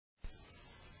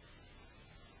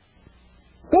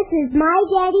This is my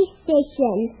daddy's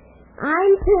station.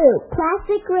 I'm Pooh,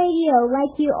 classic radio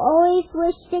like you always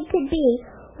wished it could be.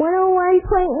 101.1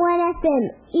 FM,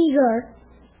 Eager.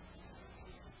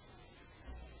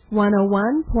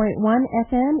 101.1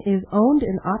 FM is owned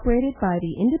and operated by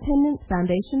the Independence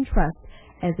Foundation Trust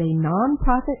as a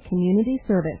non-profit community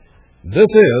service.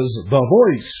 This is the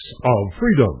voice of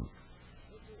freedom.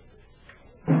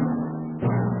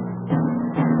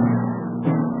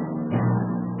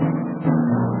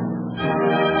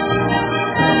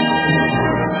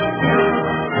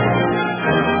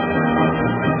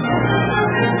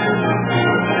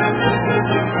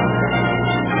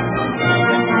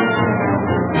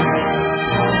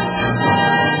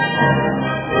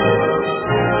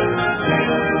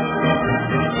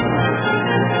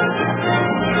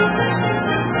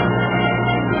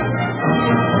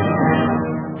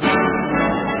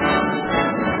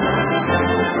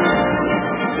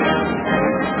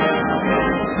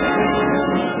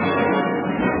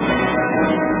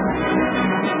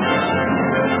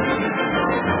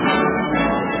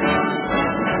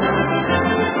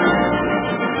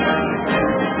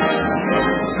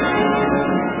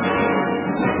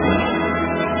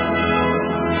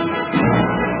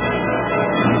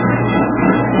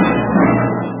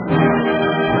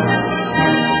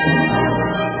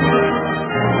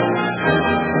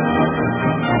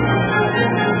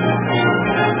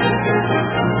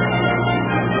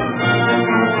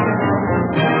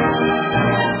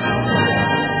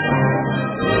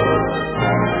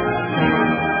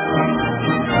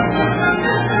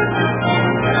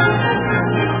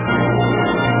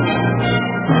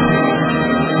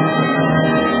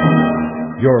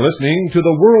 You're listening to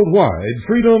the Worldwide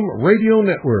Freedom Radio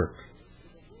Network.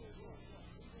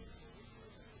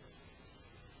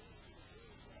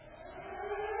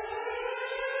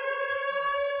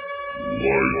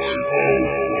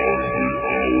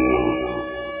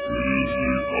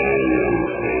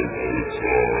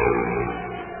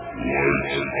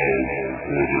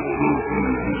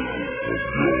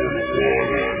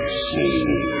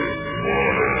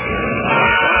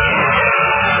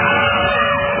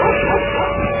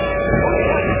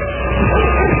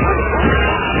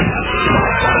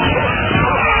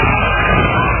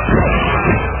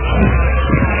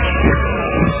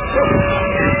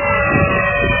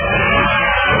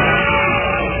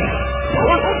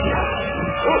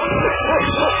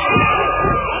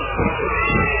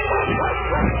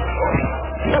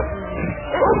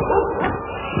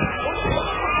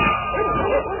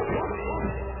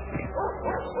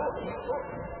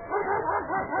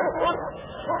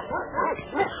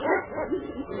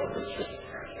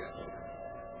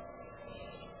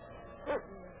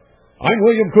 I'm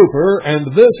William Cooper, and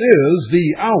this is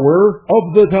the Hour of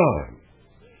the Time.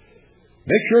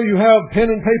 Make sure you have pen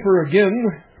and paper again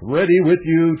ready with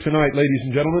you tonight, ladies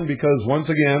and gentlemen, because once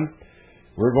again,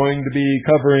 we're going to be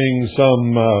covering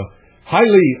some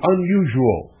highly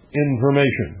unusual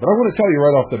information. But I want to tell you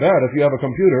right off the bat, if you have a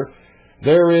computer,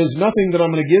 there is nothing that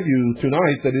I'm going to give you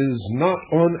tonight that is not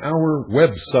on our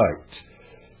website.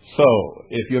 So,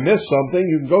 if you miss something,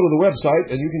 you can go to the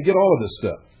website and you can get all of this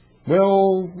stuff.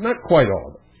 Well, not quite all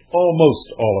of it. Almost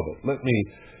all of it.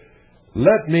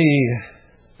 Let me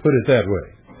put it that way.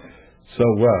 So,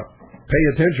 pay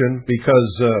attention,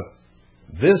 because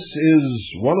this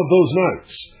is one of those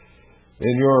nights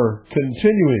in your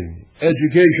continuing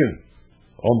education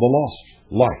on the lost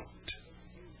light.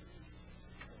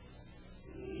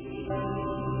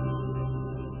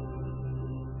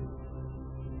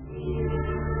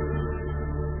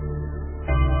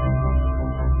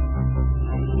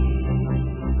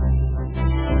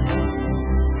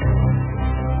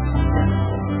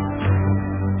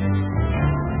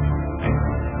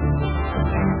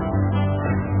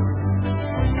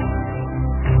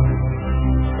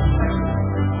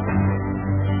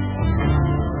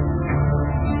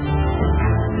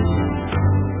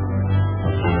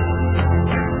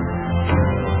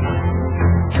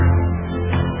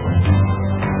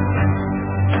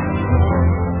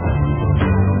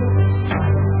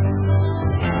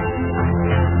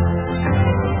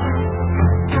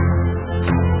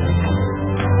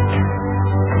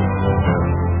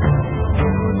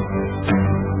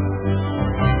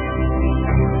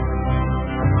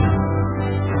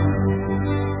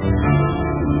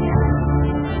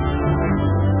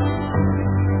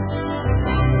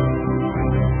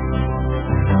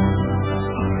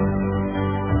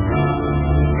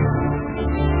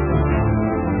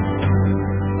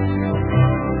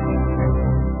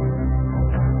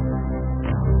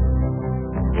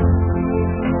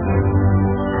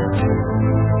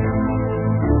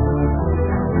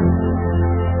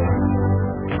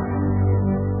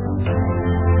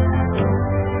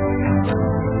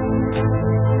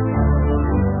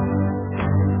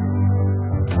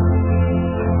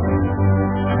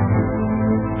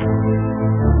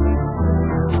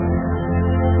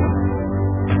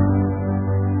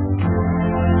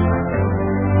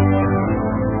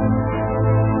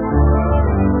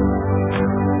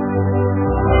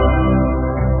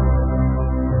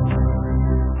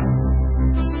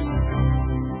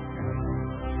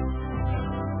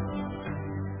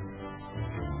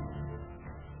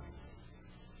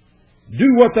 Do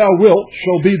what thou wilt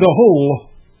shall be the whole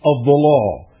of the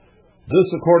law. This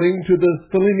according to the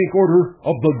Thelemic order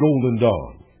of the Golden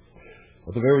Dawn.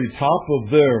 At the very top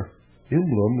of their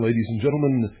emblem, ladies and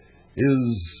gentlemen,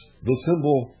 is the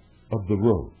symbol of the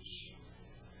rose.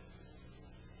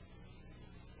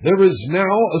 There is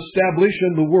now established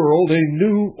in the world a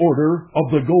new order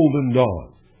of the Golden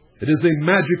Dawn. It is a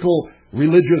magical,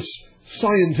 religious,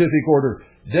 scientific order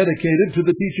dedicated to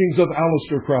the teachings of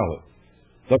Aleister Crowley.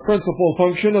 The principal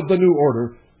function of the new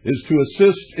order is to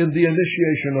assist in the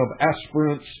initiation of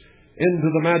aspirants into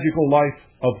the magical life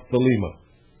of Thelema.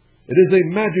 It is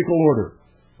a magical order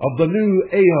of the new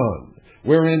aeon,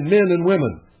 wherein men and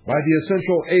women, by the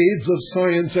essential aids of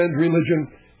science and religion,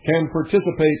 can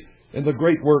participate in the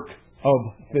great work of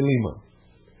Thelema.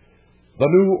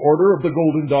 The new order of the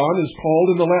Golden Dawn is called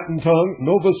in the Latin tongue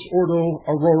Novus Ordo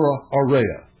Aurora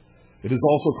Aurea. It is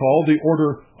also called the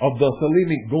Order of the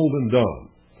Thelemic Golden Dawn.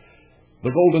 The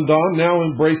Golden Dawn now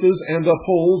embraces and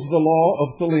upholds the law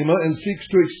of Thelema and seeks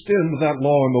to extend that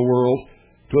law in the world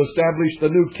to establish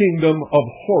the new kingdom of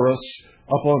Horus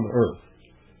upon earth.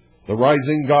 The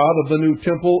rising god of the new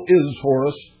temple is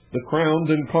Horus, the crowned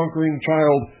and conquering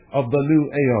child of the new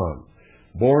aeon.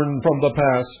 Born from the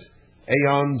past,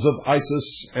 aeons of Isis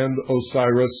and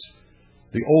Osiris,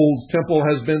 the old temple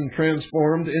has been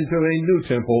transformed into a new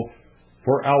temple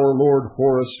for our Lord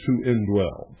Horus to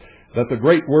indwell, that the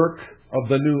great work of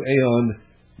the new aeon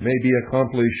may be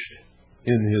accomplished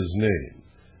in his name.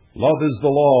 Love is the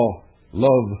law,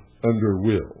 love under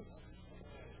will.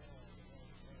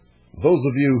 Those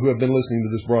of you who have been listening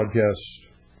to this broadcast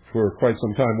for quite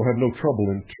some time will have no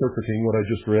trouble interpreting what I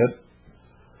just read.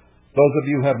 Those of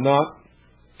you who have not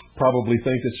probably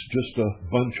think it's just a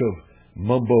bunch of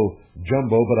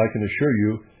mumbo-jumbo, but I can assure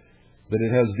you that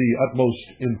it has the utmost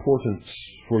importance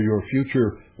for your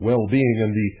future well-being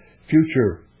and the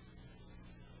future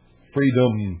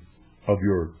freedom of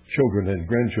your children and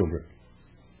grandchildren.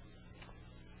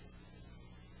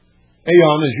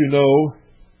 Aeon, as you know,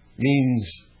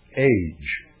 means age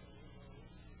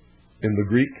in the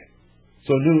Greek.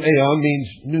 So new aeon means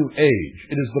new age.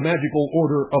 It is the magical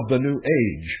order of the new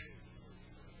age,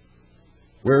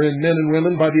 wherein men and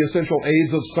women, by the essential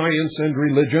aids of science and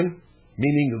religion,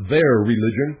 meaning their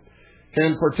religion,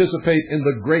 can participate in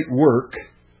the great work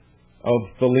of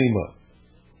Thelema.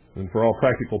 And for all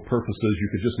practical purposes, you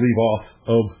could just leave off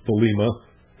of Thelema,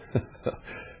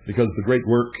 because the great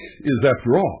work is,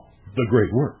 after all, the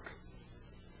great work.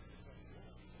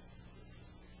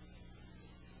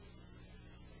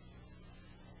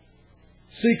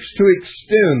 Seeks to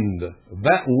extend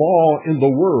that law in the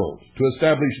world to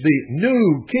establish the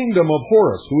new kingdom of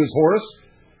Horus. Who is Horus?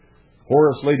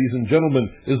 Horus, ladies and gentlemen,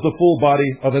 is the full body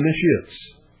of initiates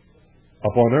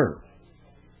upon earth.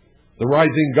 The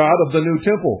rising god of the new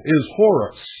temple is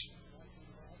Horus.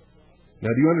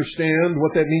 Now, do you understand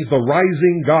what that means? The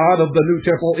rising god of the new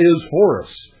temple is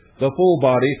Horus, the full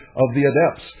body of the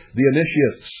adepts, the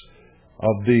initiates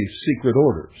of the secret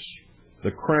orders,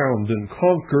 the crowned and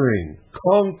conquering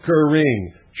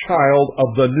child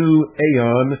of the new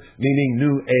aeon, meaning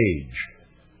new age,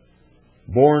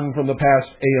 born from the past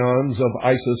aeons of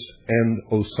Isis and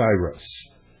Osiris,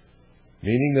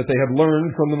 meaning that they have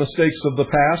learned from the mistakes of the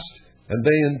past and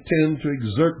they intend to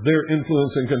exert their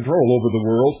influence and control over the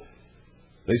world.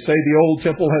 They say the old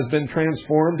temple has been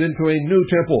transformed into a new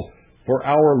temple for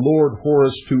our Lord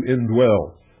Horus to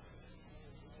indwell.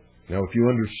 Now, if you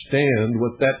understand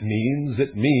what that means,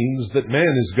 it means that man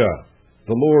is God.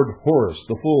 The Lord Horus,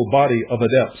 the full body of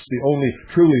adepts, the only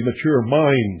truly mature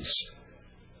minds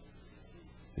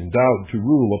endowed to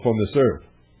rule upon this earth.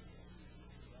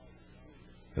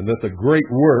 And that the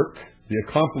great work, the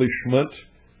accomplishment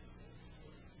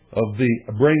of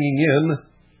the bringing in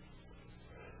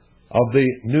of the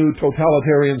new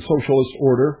totalitarian socialist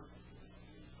order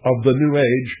of the new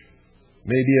age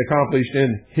may be accomplished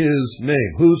in his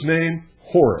name. Whose name?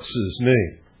 Horus's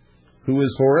name. Who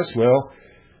is Horus? Well,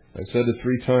 I said it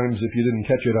 3 times. If you didn't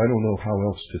catch it, I don't know how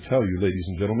else to tell you, ladies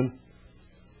and gentlemen.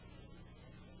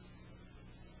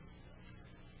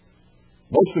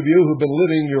 Most of you who've been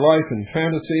living your life in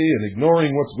fantasy and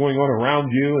ignoring what's going on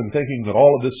around you and thinking that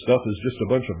all of this stuff is just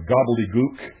a bunch of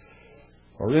gobbledygook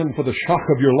are in for the shock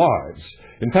of your lives.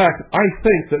 In fact, I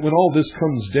think that when all this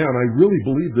comes down, I really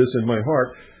believe this in my heart,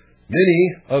 many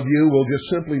of you will just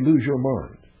simply lose your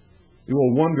mind. You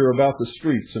will wander about the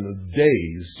streets in a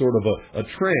daze, sort of a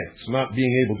trance, not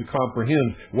being able to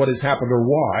comprehend what has happened or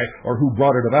why or who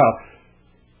brought it about.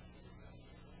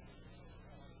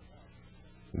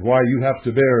 And why you have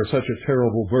to bear such a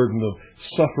terrible burden of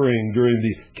suffering during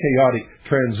the chaotic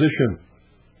transition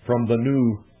from the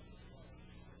new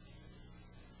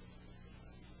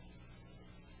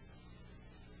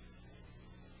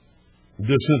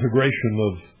disintegration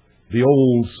of the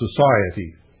old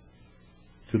society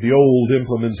to the old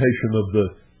implementation of the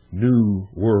new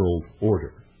world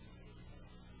order.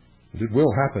 And it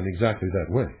will happen exactly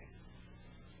that way.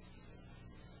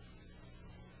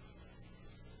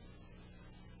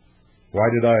 Why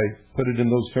did I put it in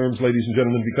those terms, ladies and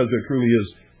gentlemen? Because there truly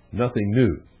is nothing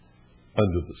new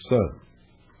under the sun.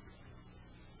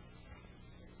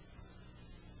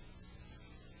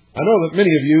 I know that many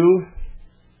of you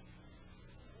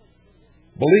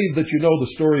believe that you know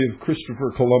the story of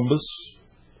Christopher Columbus.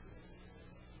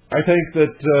 I think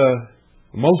that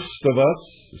most of us,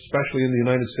 especially in the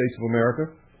United States of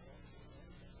America,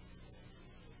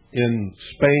 in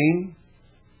Spain,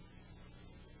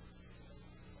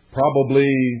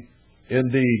 probably in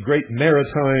the great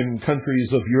maritime countries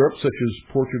of Europe, such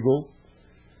as Portugal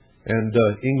and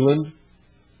England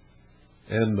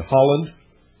and Holland,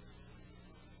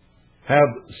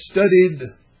 have studied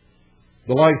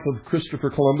the life of Christopher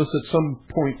Columbus at some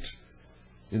point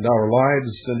in our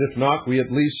lives, and if not, we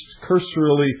at least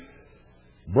cursorily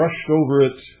brushed over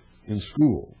it in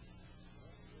school.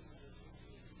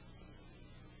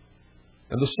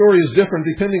 And the story is different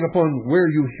depending upon where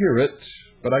you hear it,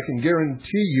 but I can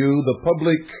guarantee you the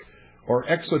public or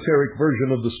exoteric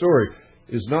version of the story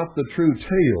is not the true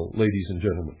tale, ladies and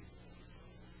gentlemen.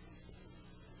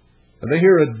 And they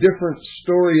hear a different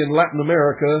story in Latin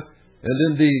America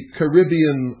and in the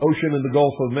Caribbean Ocean and the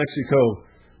Gulf of Mexico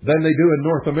than they do in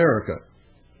North America.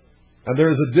 And there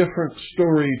is a different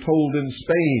story told in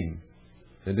Spain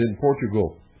and in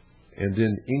Portugal and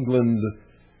in England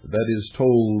that is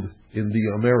told in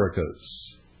the Americas.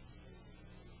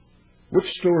 Which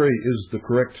story is the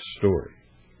correct story?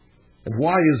 And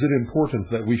why is it important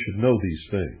that we should know these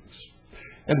things?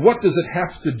 And what does it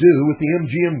have to do with the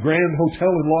MGM Grand Hotel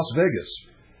in Las Vegas,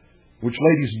 which,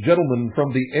 ladies and gentlemen,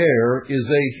 from the air is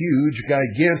a huge,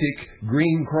 gigantic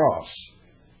green cross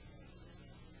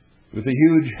with a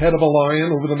huge head of a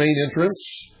lion over the main entrance,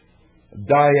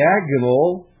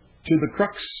 diagonal to the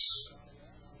crux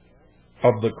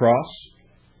of the cross,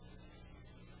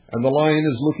 and the lion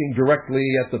is looking directly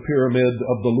at the pyramid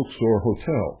of the Luxor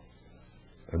Hotel,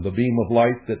 and the beam of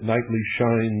light that nightly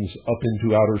shines up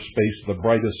into outer space, the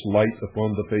brightest light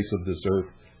upon the face of this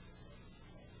earth.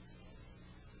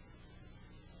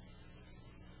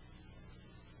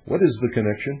 What is the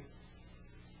connection?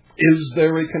 Is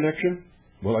there a connection?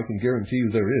 Well, I can guarantee you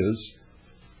there is.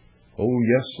 Oh,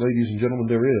 yes, ladies and gentlemen,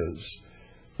 there is.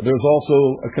 There's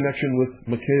also a connection with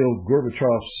Mikhail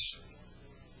Gorbachev's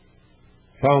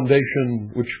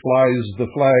foundation, which flies the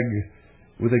flag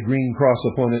with a green cross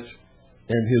upon it,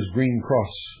 and his Green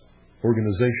Cross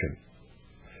organization,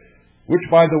 which,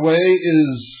 by the way,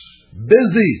 is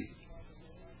busy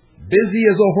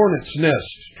as a hornet's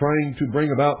nest, trying to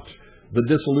bring about the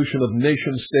dissolution of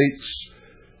nation-states,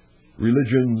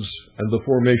 religions, and the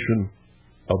formation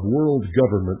of world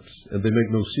governments, and they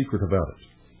make no secret about it.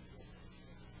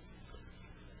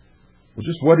 Well,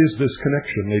 just what is this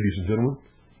connection, ladies and gentlemen?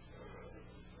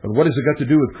 And what has it got to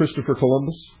do with Christopher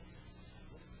Columbus?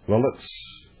 Well, let's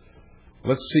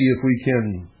see if we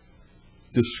can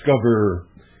discover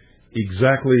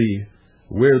exactly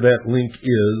where that link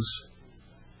is,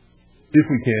 if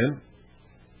we can.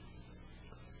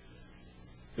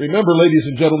 Remember, ladies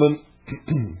and gentlemen,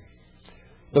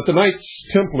 that the Knights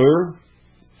Templar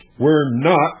were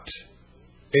not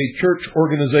a church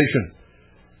organization.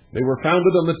 They were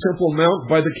founded on the Temple Mount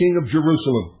by the King of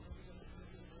Jerusalem.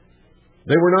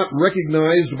 They were not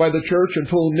recognized by the church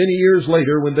until many years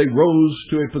later, when they rose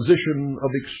to a position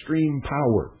of extreme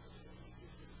power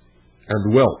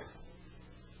and wealth.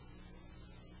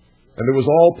 And it was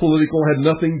all political, had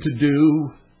nothing to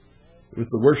do with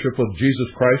the worship of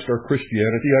Jesus Christ or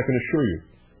Christianity, I can assure you.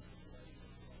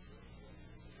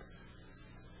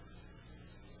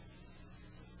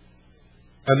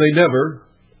 And they never,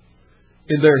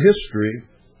 in their history,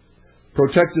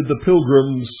 protected the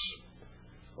pilgrims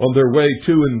on their way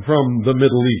to and from the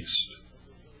Middle East.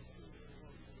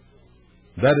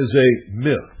 That is a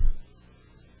myth.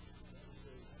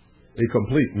 A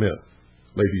complete myth,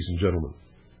 ladies and gentlemen.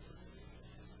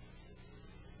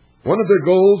 One of their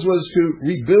goals was to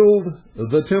rebuild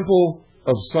the Temple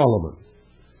of Solomon.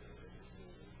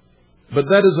 But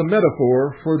that is a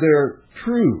metaphor for their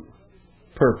true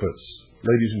purpose,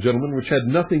 ladies and gentlemen, which had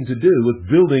nothing to do with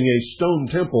building a stone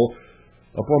temple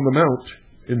upon the mount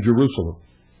in Jerusalem.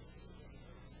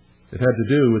 It had to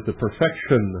do with the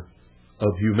perfection of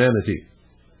humanity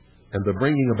and the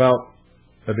bringing about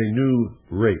of a new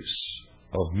race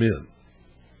of men.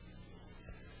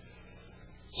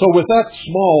 So with that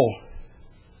small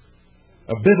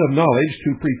a bit of knowledge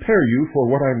to prepare you for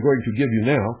what I'm going to give you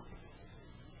now.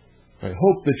 I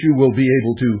hope that you will be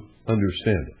able to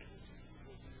understand it.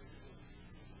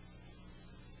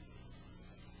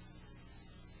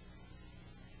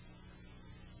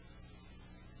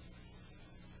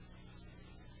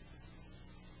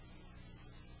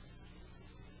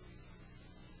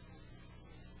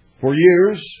 For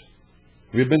years,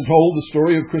 we have been told the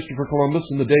story of Christopher Columbus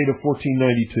and the date of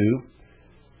 1492.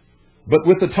 But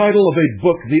with the title of a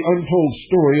book, The Untold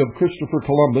Story of Christopher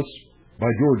Columbus by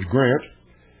George Grant,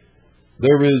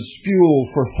 there is fuel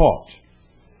for thought.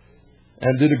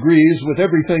 And it agrees with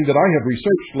everything that I have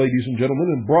researched, ladies and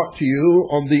gentlemen, and brought to you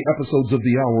on the episodes of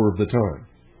The Hour of the Time.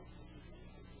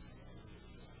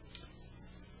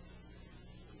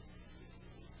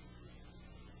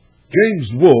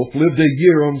 James Wolfe lived a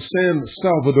year on San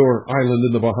Salvador Island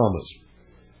in the Bahamas.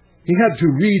 He had to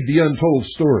read the untold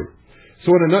story.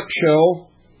 So in a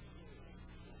nutshell,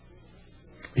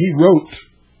 he wrote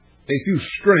a few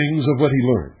strings of what he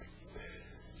learned.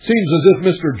 Seems as if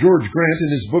Mr. George Grant,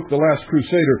 in his book, The Last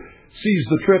Crusader, sees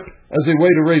the trip as a way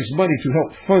to raise money to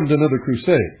help fund another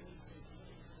crusade.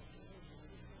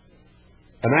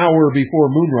 An hour before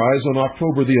moonrise on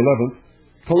October the 11th,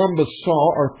 Columbus saw,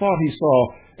 or thought he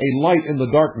saw, a light in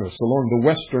the darkness along the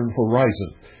western horizon.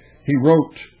 He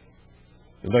wrote,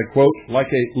 and I quote, like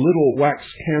a little wax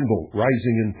candle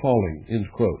rising and falling, end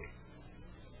quote.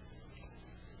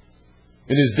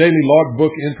 In his daily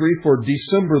logbook entry for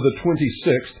December the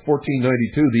 26th,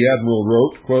 1492, the Admiral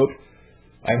wrote, quote,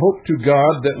 I hope to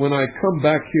God that when I come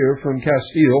back here from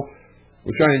Castile,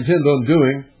 which I intend on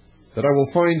doing, that I will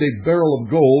find a barrel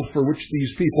of gold for which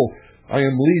these people I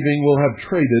am leaving will have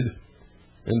traded,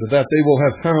 and that they will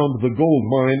have found the gold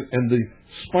mine and the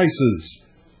spices,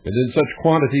 and in such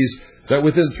quantities that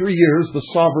within 3 years the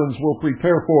sovereigns will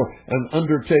prepare for and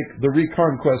undertake the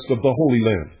reconquest of the Holy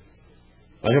Land.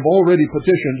 I have already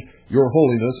petitioned your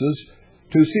holinesses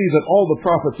to see that all the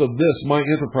profits of this my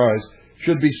enterprise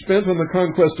should be spent on the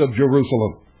conquest of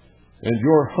Jerusalem. And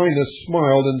your highness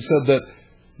smiled and said that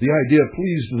the idea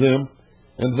pleased them,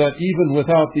 and that even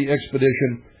without the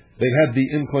expedition they had the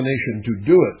inclination to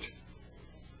do it.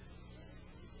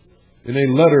 In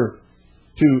a letter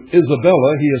to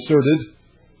Isabella, he asserted,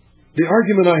 the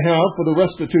argument I have for the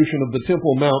restitution of the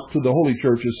Temple Mount to the Holy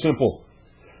Church is simple.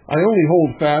 I only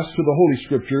hold fast to the Holy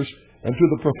Scriptures and to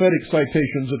the prophetic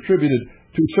citations attributed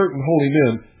to certain holy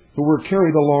men who were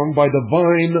carried along by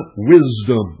divine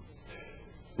wisdom.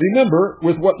 Remember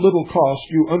with what little cost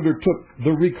you undertook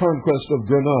the reconquest of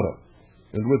Granada,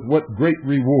 and with what great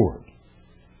reward.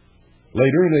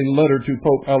 Later, in a letter to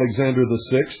Pope Alexander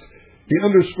VI, he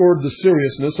underscored the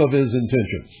seriousness of his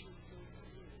intentions.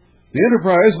 The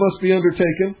enterprise must be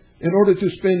undertaken in order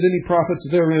to spend any profits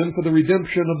therein for the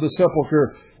redemption of the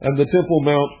sepulchre and the Temple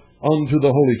Mount unto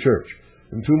the Holy Church.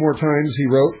 And 2 more times he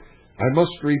wrote, I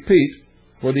must repeat,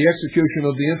 for the execution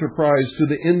of the enterprise to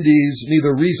the Indies,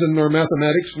 neither reason nor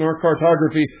mathematics nor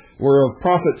cartography were of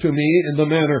profit to me in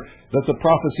the manner that the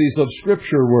prophecies of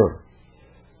Scripture were.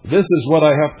 This is what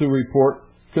I have to report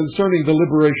concerning the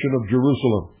liberation of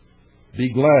Jerusalem.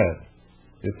 Be glad.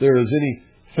 If there is any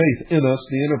faith in us,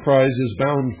 the enterprise is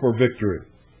bound for victory.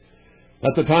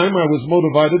 At the time, I was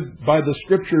motivated by the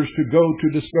Scriptures to go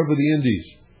to discover the Indies.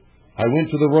 I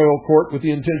went to the royal court with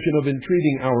the intention of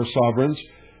entreating our sovereigns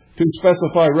to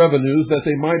specify revenues that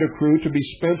they might accrue to be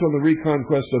spent on the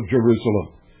reconquest of Jerusalem.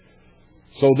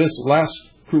 So this last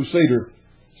crusader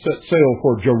set sail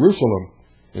for Jerusalem,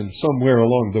 and somewhere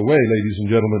along the way, ladies and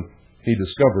gentlemen, he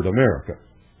discovered America.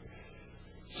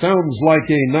 Sounds like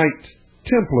a Knight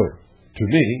Templar to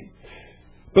me.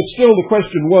 But still the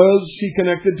question was he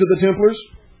connected to the Templars?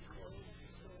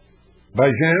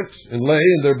 Bajant and Lay,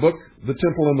 in their book, The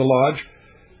Temple and the Lodge,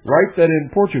 write that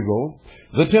in Portugal,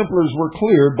 the Templars were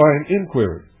cleared by an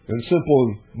inquiry and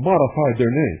simply modified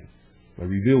their name. I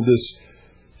revealed this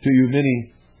to you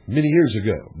many years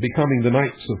ago, becoming the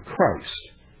Knights of Christ.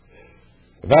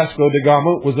 Vasco da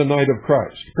Gama was a Knight of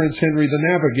Christ. Prince Henry the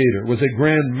Navigator was a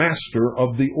Grand Master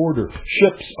of the Order.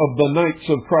 Ships of the Knights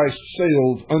of Christ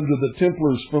sailed under the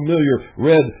Templars' familiar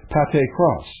red Pate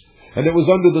cross. And it was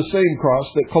under the same cross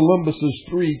that Columbus's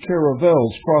 3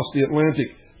 caravels crossed the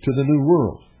Atlantic to the New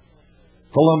World.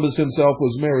 Columbus himself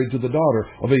was married to the daughter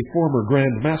of a former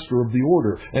Grand Master of the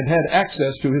Order and had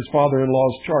access to his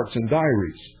father-in-law's charts and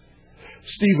diaries.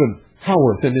 Stephen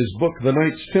Howarth, in his book, The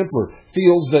Knights Templar,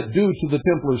 feels that due to the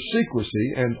Templars'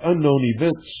 secrecy and unknown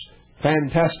events,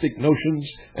 fantastic notions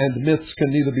and myths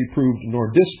can neither be proved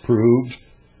nor disproved.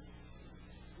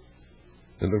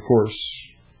 And of course,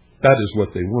 that is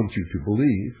what they want you to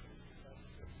believe.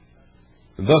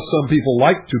 Thus, some people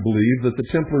like to believe that the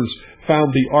Templars found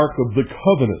the Ark of the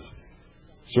Covenant.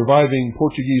 Surviving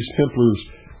Portuguese Templars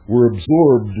were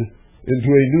absorbed into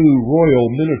a new royal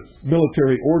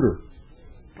military order.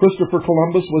 Christopher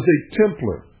Columbus was a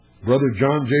Templar. Brother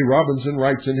John J. Robinson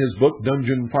writes in his book,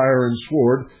 Dungeon, Fire, and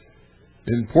Sword,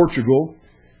 in Portugal,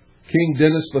 King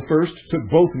Denis I took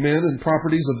both men and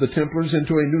properties of the Templars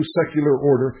into a new secular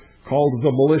order called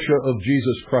the Militia of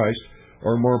Jesus Christ,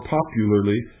 or more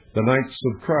popularly, the Knights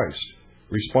of Christ,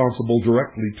 responsible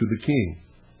directly to the king.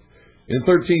 In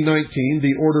 1319,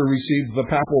 the order received the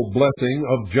papal blessing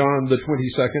of John the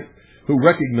 22nd, who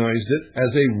recognized it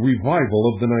as a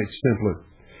revival of the Knights Templar.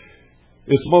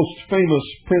 Its most famous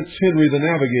Prince Henry the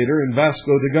Navigator and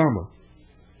Vasco da Gama.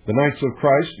 The Knights of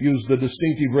Christ used the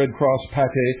distinctive red cross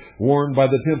pate worn by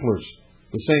the Templars,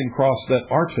 the same cross that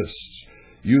artists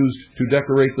used to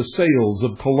decorate the sails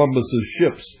of Columbus's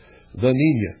ships, the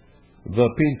Niña, the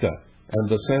Pinta, and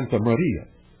the Santa Maria.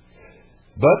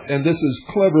 But, and this is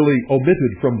cleverly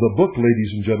omitted from the book,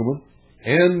 ladies and gentlemen,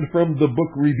 and from the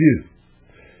book review,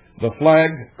 the flag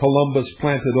Columbus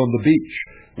planted on the beach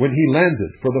when he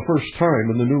landed for the first time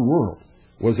in the New World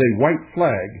was a white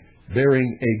flag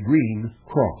bearing a green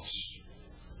cross.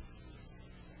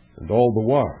 And all the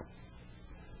while,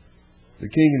 the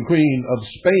King and Queen of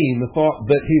Spain thought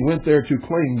that he went there to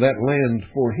claim that land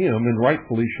for him and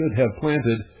rightfully should have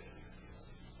planted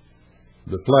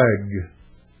the flag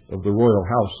of the Royal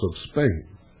House of Spain.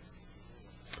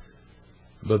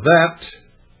 But that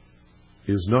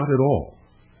is not at all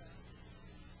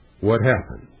what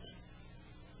happened.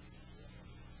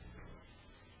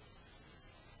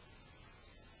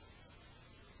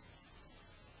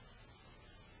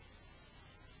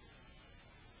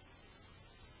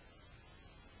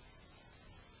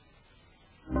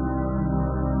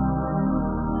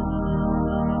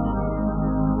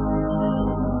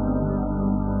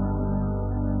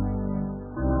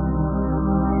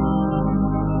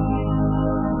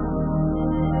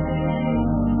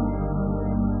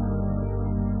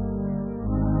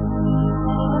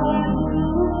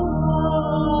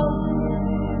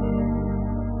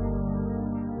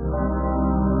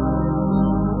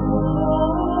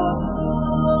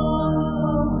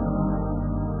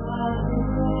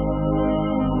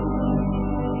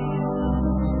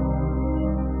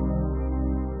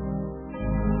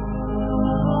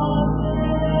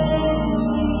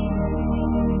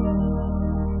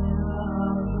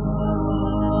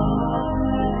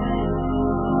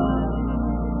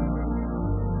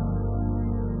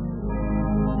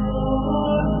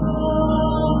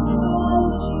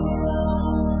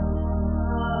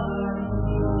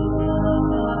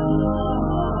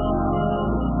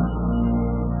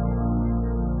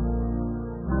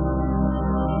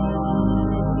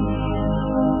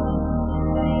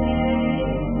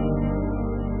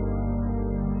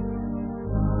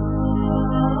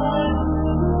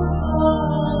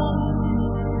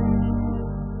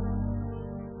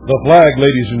 The flag,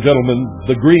 ladies and gentlemen,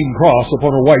 the green cross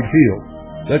upon a white field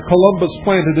that Columbus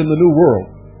planted in the New World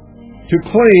to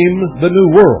claim the New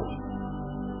World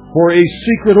for a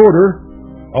secret order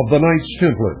of the Knights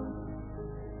Templar.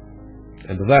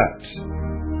 And that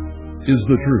is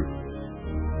the truth.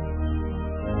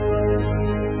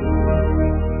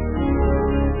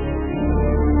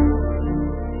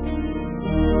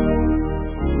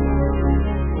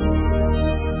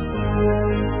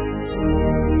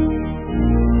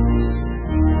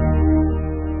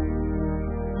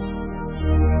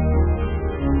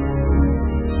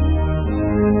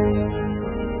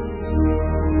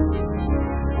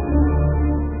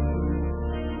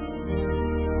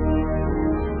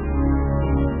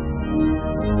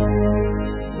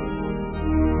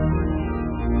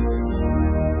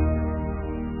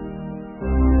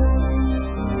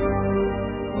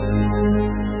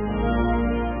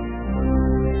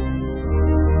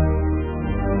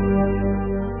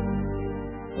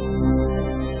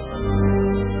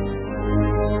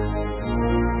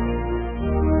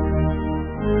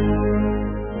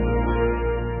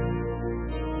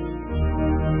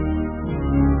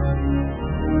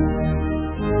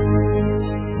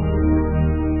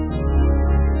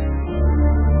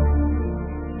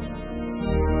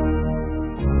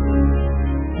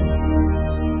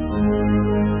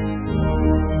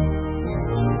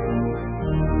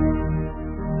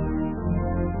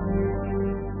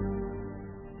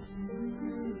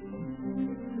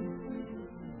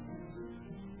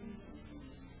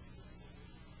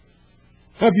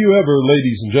 Have you ever,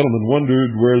 ladies and gentlemen,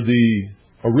 wondered where the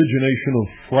origination of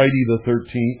Friday the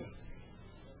 13th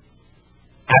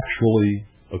actually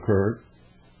occurred?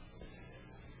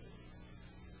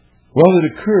 Well,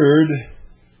 it occurred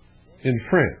in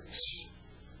France.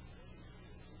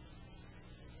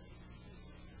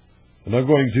 And I'm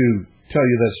going to tell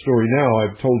you that story now.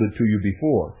 I've told it to you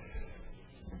before.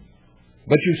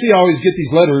 But you see, I always get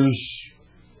these letters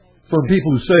from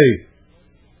people who say,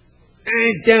 "I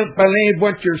don't believe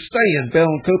what you're saying,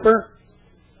 Bill Cooper."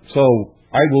 So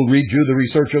I will read you the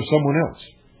research of someone else.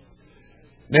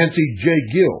 Nancy J.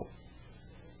 Gill.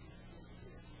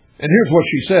 And here's what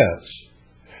she says.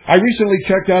 "I recently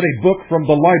checked out a book from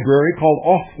the library called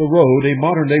Off the Road, a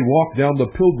modern-day walk down the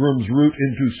Pilgrim's Route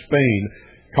into Spain.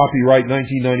 Copyright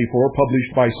 1994,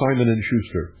 published by Simon &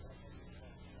 Schuster.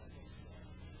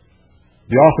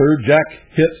 The author, Jack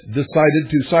Hitt, decided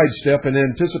to sidestep an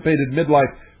anticipated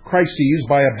midlife crises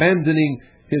by abandoning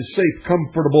his safe,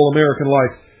 comfortable American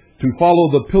life to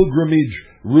follow the pilgrimage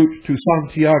route to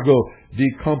Santiago de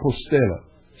Compostela,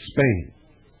 Spain,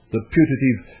 the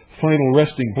putative final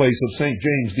resting place of St.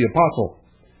 James the Apostle.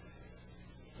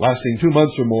 Lasting 2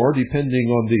 months or more, depending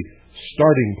on the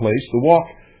starting place, the walk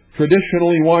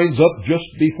traditionally winds up just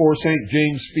before St.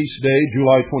 James' feast day,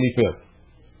 July 25th.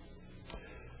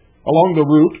 Along the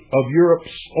route of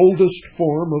Europe's oldest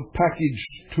form of package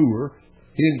tour,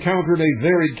 he encountered a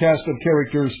varied cast of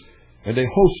characters and a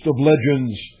host of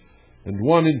legends, and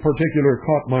one in particular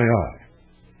caught my eye.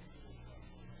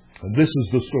 And this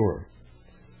is the story.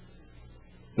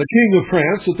 The King of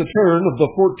France at the turn of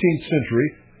the 14th century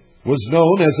was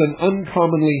known as an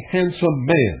uncommonly handsome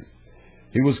man.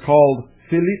 He was called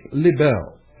Philippe le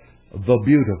Bel, the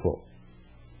Beautiful.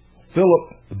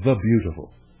 Philip the Beautiful.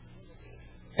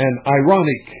 An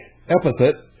ironic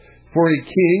epithet for a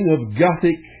king of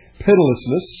Gothic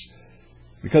pitilessness.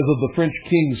 Because of the French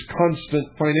king's constant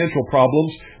financial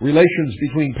problems, relations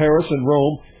between Paris and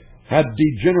Rome had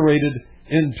degenerated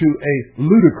into a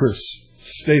ludicrous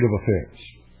state of affairs.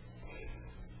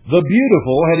 The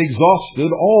Beautiful had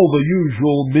exhausted all the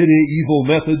usual medieval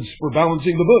methods for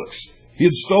balancing the books. He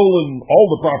had stolen all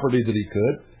the property that he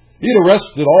could. He had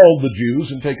arrested all the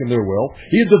Jews and taken their wealth.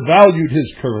 He had devalued his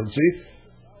currency.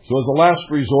 So as a last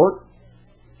resort,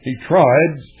 he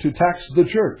tried to tax the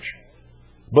church.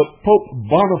 But Pope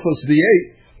Boniface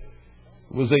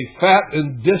VIII was a fat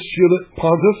and dissolute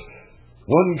pontiff.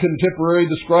 One contemporary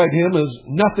described him as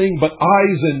nothing but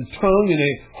eyes and tongue in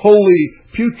a holy,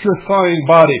 putrefying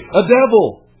body, a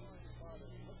devil.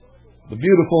 The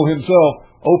Beautiful himself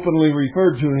openly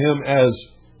referred to him as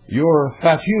your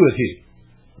fatuity.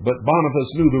 But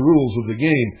Boniface knew the rules of the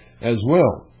game as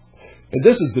well. And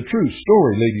this is the true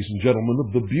story, ladies and gentlemen,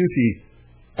 of the Beauty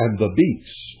and the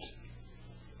Beast.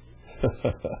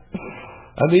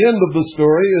 And the end of the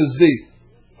story is the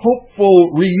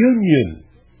hopeful reunion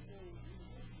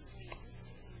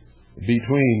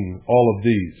between all of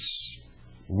these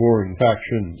warring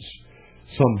factions,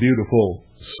 some beautiful,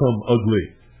 some ugly,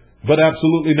 but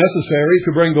absolutely necessary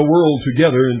to bring the world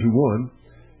together into one.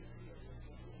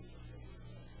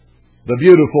 The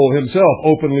Beautiful himself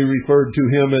openly referred to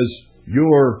him as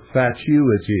your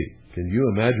fatuity. Can you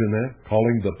imagine that?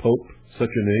 Calling the Pope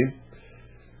such a name?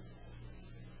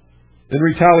 In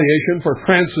retaliation for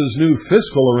France's new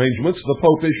fiscal arrangements, the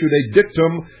Pope issued a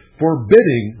dictum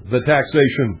forbidding the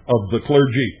taxation of the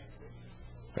clergy.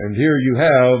 And here you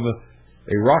have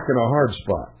a rock and a hard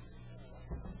spot.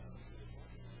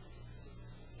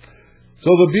 So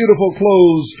the Beautiful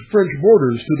closed French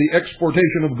borders to the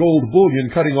exportation of gold bullion,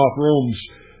 cutting off Rome's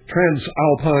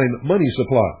transalpine money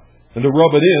supply. And to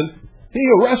rub it in, he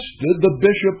arrested the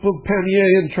Bishop of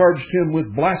Pamiers and charged him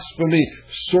with blasphemy,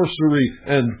 sorcery,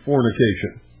 and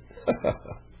fornication.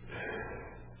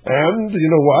 And you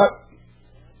know what?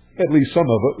 At least some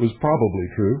of it was probably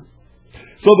true.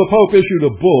 So the Pope issued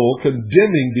a bull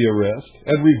condemning the arrest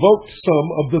and revoked some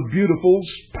of the Beautiful's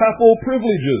papal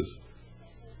privileges.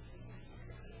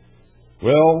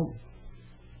 Well,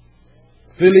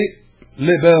 Philippe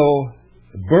le Bel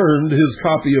burned his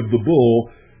copy of the bull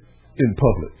in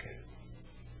public.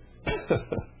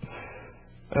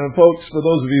 And folks, for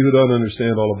those of you who don't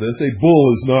understand all of this, a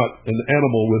bull is not an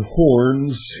animal with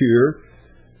horns here.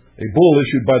 A bull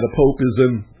issued by the Pope is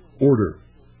an order,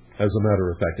 as a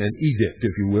matter of fact, an edict,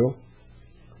 if you will.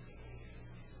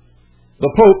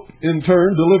 The Pope, in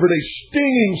turn, delivered a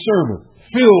stinging sermon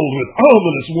filled with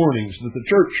ominous warnings that the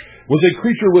church was a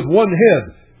creature with one head,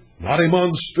 not a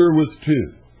monster with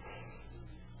two.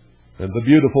 And the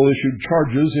Beautiful issued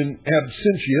charges in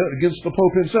absentia against the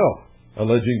Pope himself,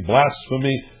 alleging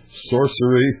blasphemy,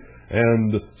 sorcery,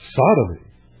 and sodomy.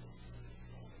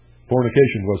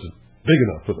 Fornication wasn't big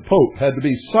enough for the Pope. Had to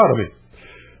be sodomy.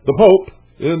 The Pope,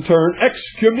 in turn,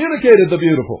 excommunicated the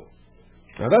Beautiful.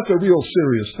 Now, that's a real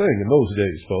serious thing in those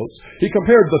days, folks. He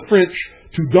compared the French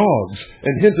to dogs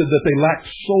and hinted that they lacked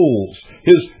souls.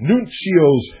 His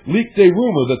nuncios leaked a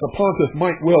rumor that the pontiff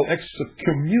might well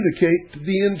excommunicate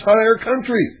the entire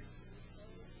country.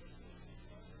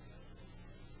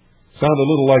 Sound a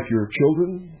little like your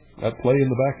children at play in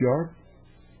the backyard?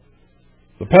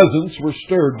 The peasants were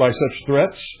stirred by such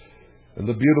threats, and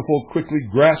the beautiful quickly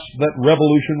grasped that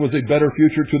revolution was a better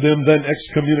future to them than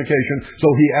excommunication. So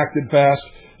he acted fast,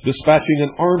 dispatching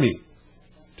an army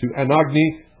to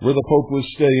Anagni, where the Pope was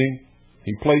staying.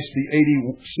 He placed the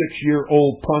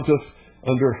 86-year-old pontiff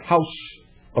under house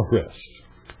arrest.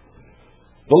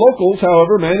 The locals,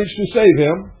 however, managed to save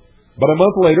him, but a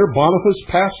month later Boniface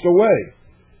passed away,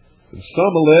 and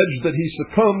some alleged that he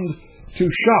succumbed to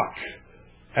shock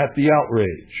at the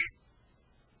outrage.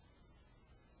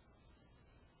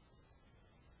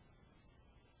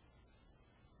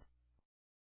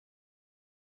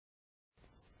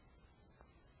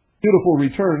 Beautiful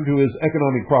returned to his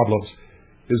economic problems.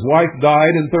 His wife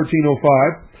died in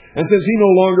 1305, and since he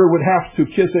no longer would have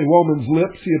to kiss a woman's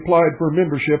lips, he applied for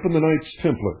membership in the Knights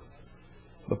Templar.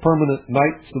 The permanent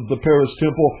Knights of the Paris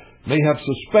Temple may have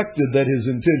suspected that his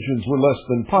intentions were less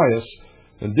than pious,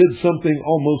 and did something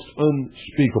almost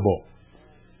unspeakable.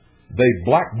 They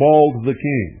blackballed the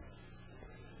king.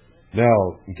 Now,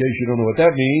 in case you don't know what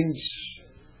that means,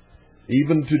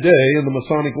 even today in the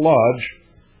Masonic Lodge,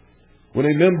 when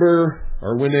a member,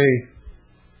 or when a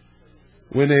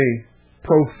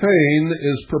profane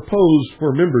is proposed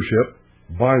for membership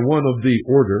by one of the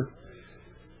order,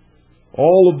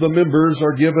 all of the members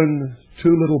are given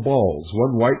two little balls,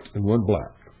 one white and one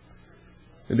black.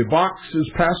 And a box is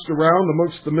passed around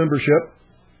amongst the membership.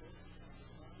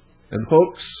 And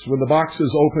folks, when the box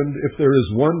is opened, if there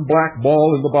is one black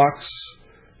ball in the box,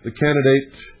 the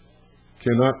candidate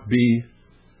cannot be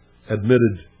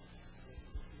admitted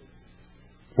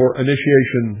for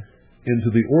initiation into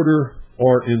the order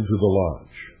or into the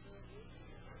lodge.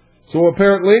 So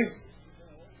apparently,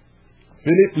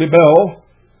 Philippe le Bel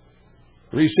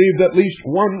received at least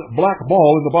one black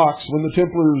ball in the box when the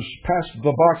Templars passed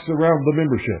the box around the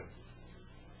membership,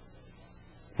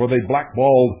 for they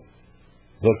blackballed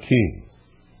the king.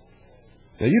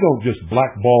 Now, you don't just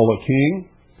blackball a king.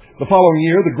 The following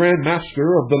year, the Grand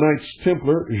Master of the Knights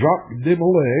Templar, Jacques de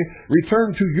Molay,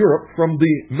 returned to Europe from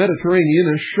the Mediterranean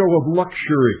in a show of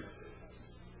luxury.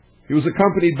 He was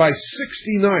accompanied by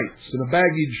 60 knights and a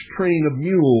baggage train of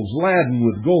mules laden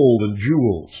with gold and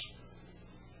jewels.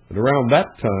 And around that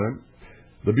time,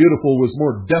 the Beautiful was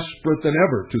more desperate than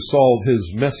ever to solve his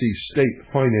messy state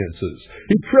finances.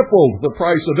 He tripled the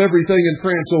price of everything in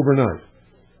France overnight.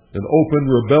 An open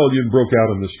rebellion broke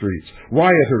out in the streets.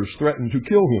 Rioters threatened to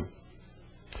kill him.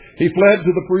 He fled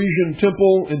to the Parisian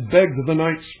temple and begged the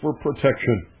knights for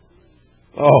protection.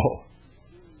 Oh,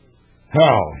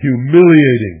 how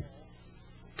humiliating!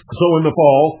 So in the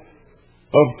fall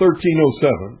of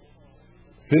 1307,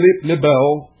 Philippe le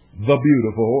Bel, the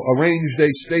Beautiful, arranged a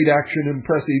state action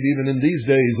impressive even in these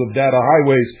days of data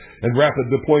highways and rapid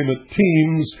deployment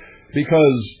teams,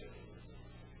 because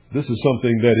this is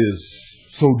something that is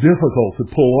so difficult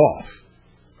to pull off.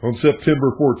 On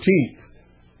September 14th,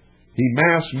 he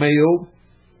mass-mailed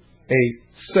a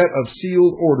set of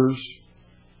sealed orders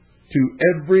to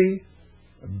every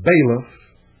bailiff,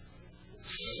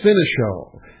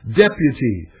 seneschal,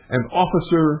 deputy, and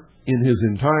officer in his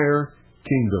entire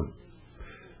kingdom.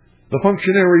 The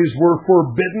functionaries were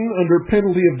forbidden under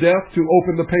penalty of death to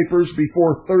open the papers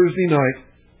before Thursday night,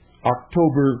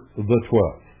 October the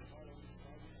 12th.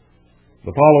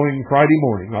 The following Friday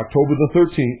morning, October the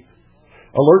 13th,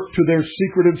 alert to their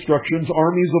secret instructions,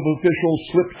 armies of officials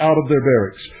slipped out of their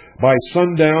barracks. By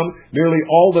sundown, nearly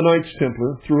all the Knights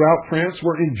Templar throughout France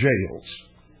were in jails.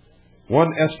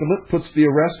 One estimate puts the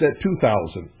arrest at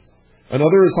 2,000,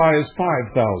 another as high as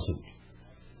 5,000.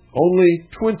 Only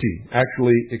 20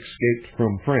 actually escaped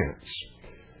from France.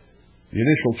 The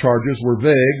initial charges were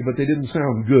vague, but they didn't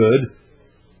sound good.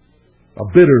 A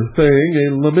bitter thing,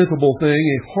 a lamentable thing,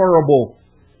 a horrible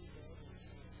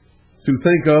to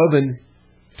think of and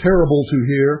terrible to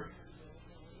hear.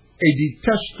 A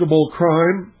detestable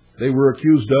crime they were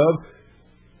accused of,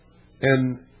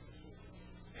 an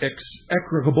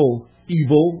execrable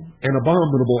evil, an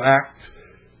abominable act,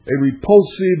 a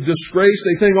repulsive disgrace,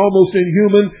 a thing almost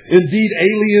inhuman, indeed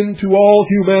alien to all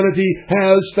humanity,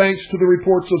 has, thanks to the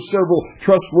reports of several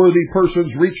trustworthy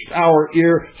persons, reached our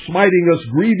ear, smiting us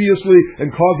grievously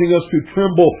and causing us to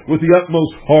tremble with the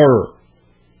utmost horror.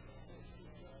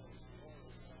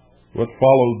 What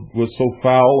followed was so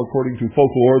foul, according to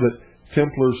folklore, that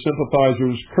Templar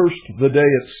sympathizers cursed the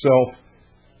day itself,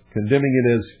 condemning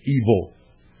it as evil,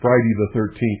 Friday the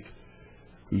 13th.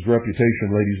 whose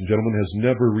reputation, ladies and gentlemen, has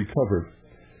never recovered.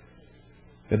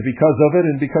 And because of it,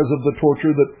 and because of the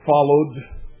torture that followed,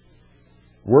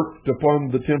 worked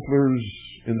upon the Templars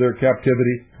in their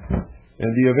captivity,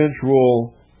 and the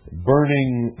eventual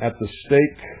burning at the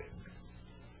stake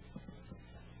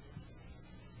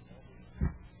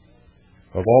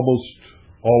of almost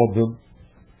all of them,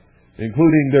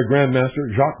 including their Grand Master,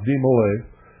 Jacques de Molay,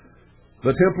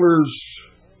 the Templars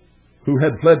who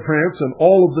had fled France, and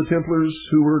all of the Templars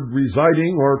who were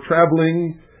residing or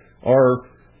traveling or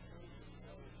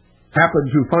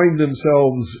happened to find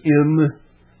themselves in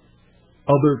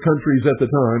other countries at the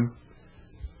time,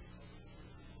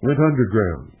 went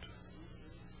underground,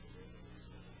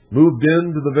 moved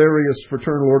into the various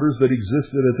fraternal orders that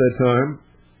existed at that time,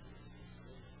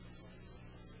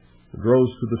 and rose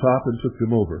to the top and took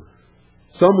them over.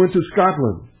 Some went to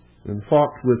Scotland and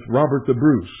fought with Robert the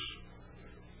Bruce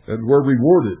and were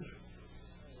rewarded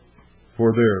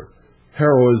for their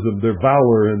heroism, their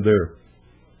valor, and their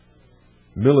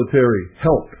military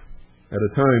help at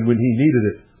a time when he needed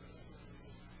it.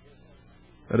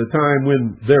 At a time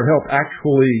when their help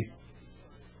actually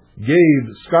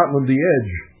gave Scotland the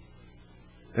edge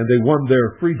and they won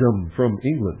their freedom from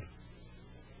England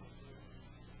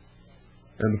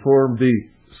and formed the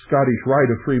Scottish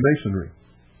Rite of Freemasonry.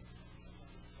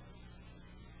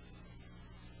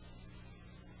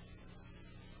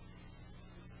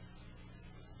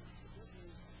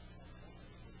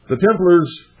 The Templars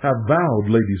have vowed,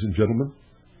 ladies and gentlemen,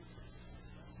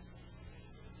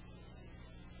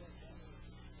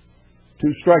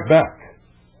 to strike back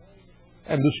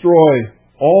and destroy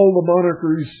all the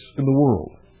monarchies in the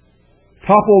world,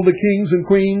 topple the kings and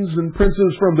queens and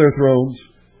princes from their thrones,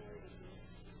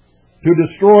 to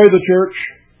destroy the church,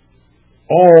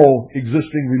 all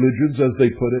existing religions, as they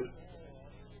put it,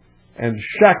 and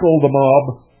shackle the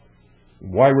mob.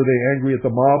 Why were they angry at the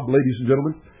mob, ladies and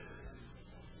gentlemen?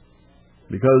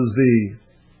 Because the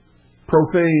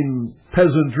profane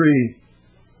peasantry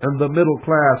and the middle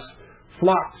class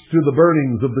flocked to the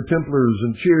burnings of the Templars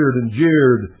and cheered and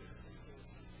jeered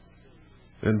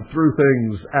and threw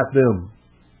things at them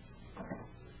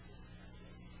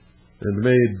and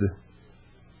made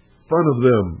fun of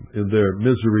them in their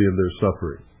misery and their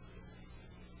suffering.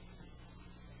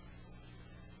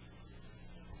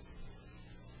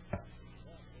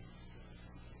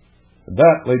 And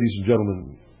that, ladies and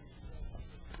gentlemen,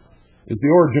 is the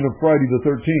origin of Friday the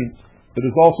 13th. It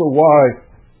is also why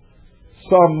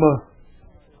some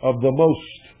of the most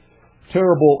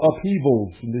terrible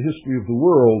upheavals in the history of the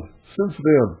world since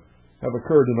then have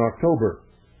occurred in October.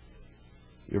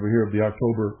 You ever hear of the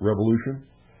October Revolution?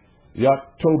 The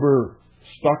October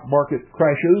stock market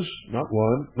crashes, not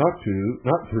one, not two,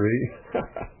 not three,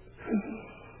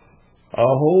 a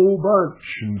whole bunch.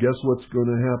 And guess what's going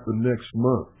to happen next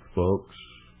month, folks?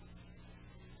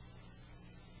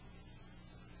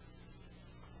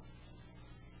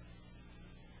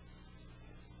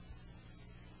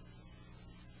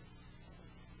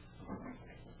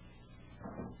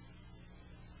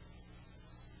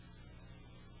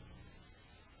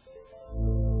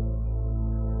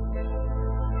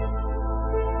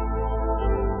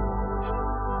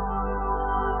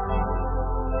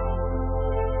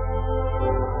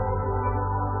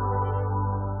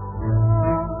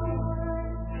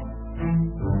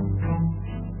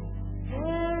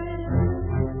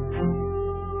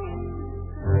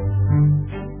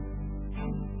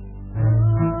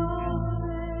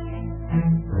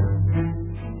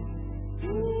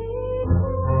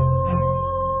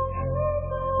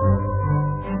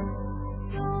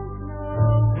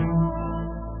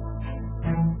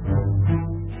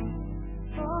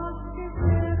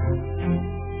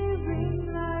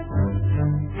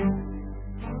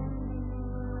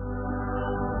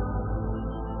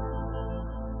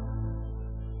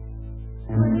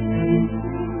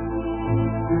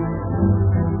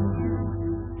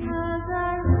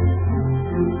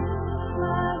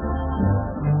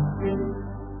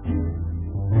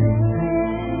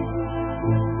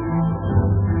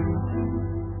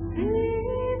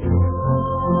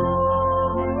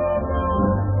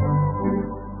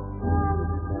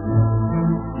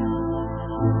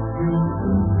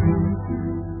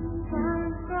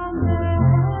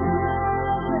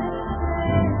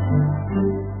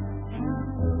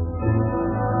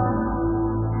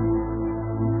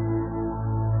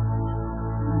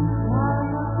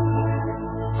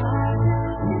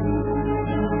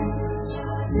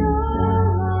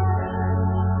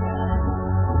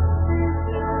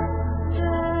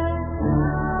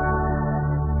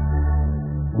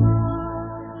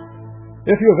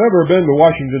 If you have ever been to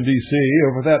Washington, D.C.,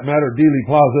 or for that matter, Dealey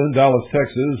Plaza in Dallas,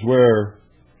 Texas, where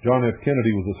John F.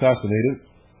 Kennedy was assassinated,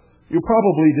 you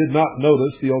probably did not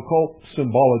notice the occult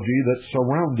symbology that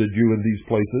surrounded you in these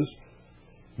places,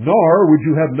 nor would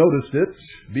you have noticed it,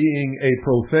 being a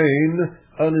profane,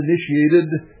 uninitiated,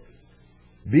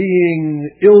 being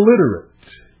illiterate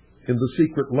in the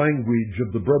secret language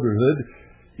of the Brotherhood.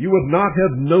 You would not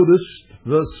have noticed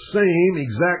the same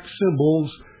exact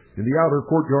symbols in the outer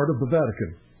courtyard of the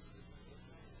Vatican,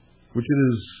 which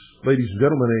is, ladies and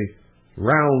gentlemen, a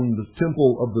round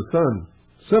temple of the sun,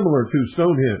 similar to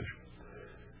Stonehenge,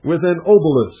 with an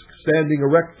obelisk standing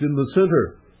erect in the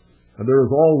center, and there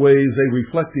is always a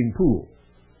reflecting pool.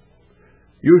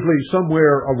 Usually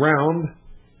somewhere around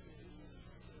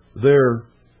there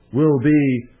will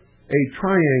be a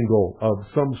triangle of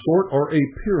some sort or a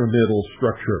pyramidal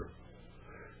structure.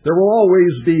 There will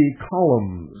always be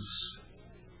columns.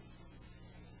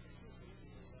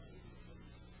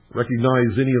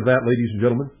 Recognize any of that, ladies and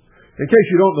gentlemen? In case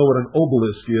you don't know what an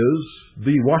obelisk is,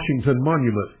 the Washington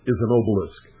Monument is an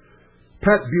obelisk.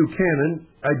 Pat Buchanan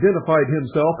identified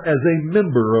himself as a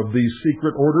member of these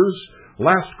secret orders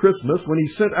last Christmas when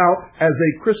he sent out as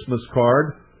a Christmas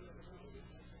card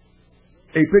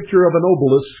a picture of an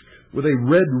obelisk with a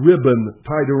red ribbon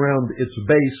tied around its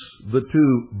base, the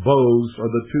two bows, or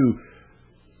the two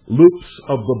loops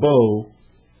of the bow,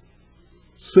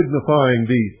 signifying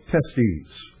the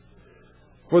testes.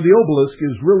 For the obelisk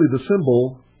is really the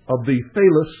symbol of the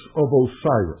phallus of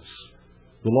Osiris,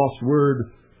 the lost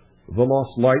word, the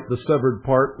lost light, the severed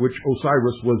part which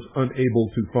Osiris was unable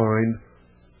to find.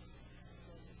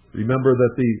 Remember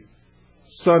that the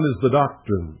sun is the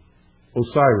doctrine,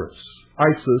 Osiris.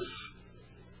 Isis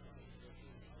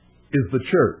is the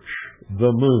church,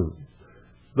 the moon.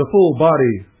 The full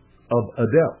body of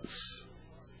adepts,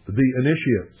 the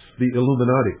initiates, the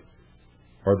Illuminati,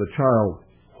 or the child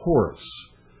Horus,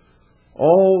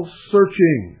 all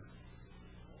searching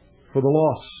for the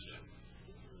lost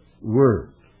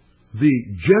word, the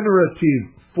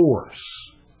generative force,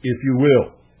 if you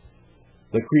will,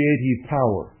 the creative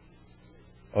power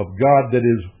of God that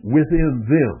is within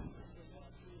them.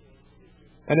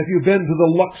 And if you've been to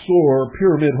the Luxor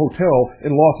Pyramid Hotel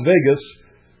in Las Vegas,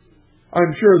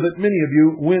 I'm sure that many of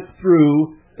you went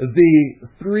through the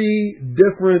 3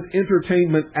 different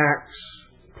entertainment acts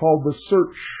called the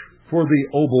Search for the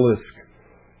Obelisk,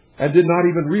 and did not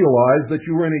even realize that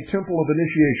you were in a temple of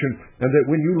initiation, and that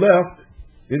when you left,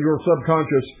 in your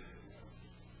subconscious,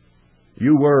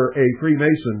 you were a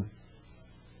Freemason,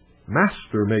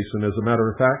 Master Mason, as a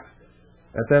matter of fact,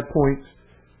 at that point,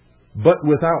 but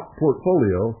without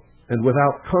portfolio and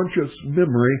without conscious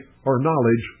memory or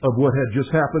knowledge of what had just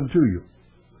happened to you.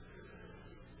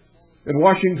 In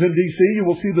Washington, D.C., you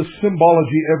will see the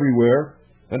symbology everywhere.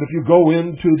 And if you go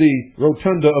into the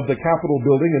rotunda of the Capitol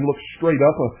building and look straight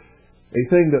up, a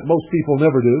thing that most people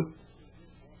never do,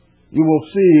 you will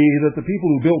see that the people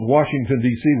who built Washington,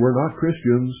 D.C. were not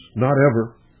Christians, not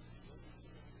ever.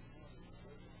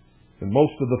 And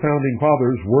most of the founding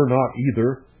fathers were not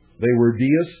either. They were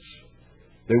deists.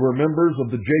 They were members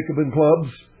of the Jacobin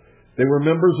clubs. They were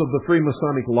members of the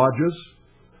Freemasonic lodges.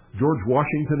 George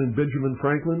Washington and Benjamin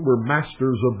Franklin were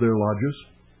masters of their lodges.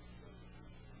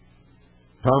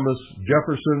 Thomas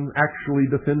Jefferson actually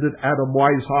defended Adam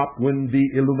Weishaupt when the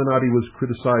Illuminati was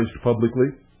criticized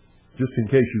publicly, just in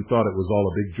case you thought it was all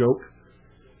a big joke.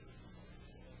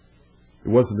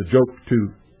 It wasn't a joke to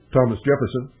Thomas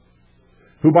Jefferson,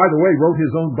 who, by the way, wrote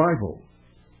his own Bible.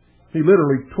 He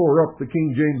literally tore up the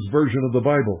King James Version of the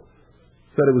Bible,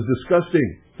 said it was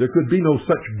disgusting. There could be no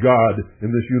such God in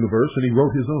this universe, and he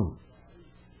wrote his own.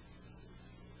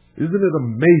 Isn't it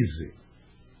amazing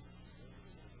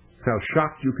how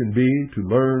shocked you can be to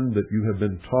learn that you have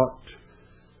been taught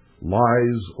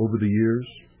lies over the years?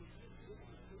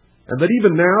 And that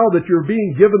even now that you're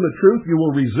being given the truth, you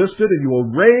will resist it and you will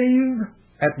rave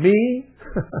at me,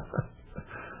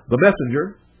 the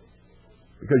messenger,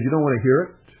 because you don't want to hear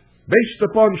it, based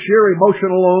upon sheer emotion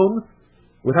alone,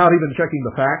 without even checking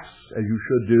the facts, as you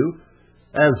should do,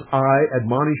 as I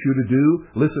admonish you to do.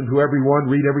 Listen to everyone,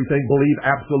 read everything, believe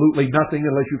absolutely nothing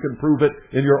unless you can prove it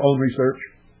in your own research.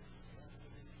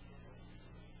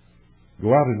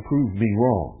 Go out and prove me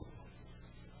wrong,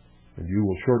 and you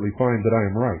will shortly find that I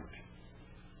am right,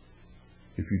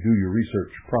 if you do your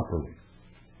research properly.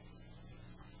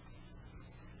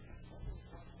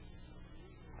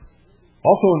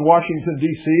 Also in Washington,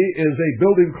 D.C. is a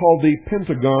building called the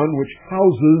Pentagon, which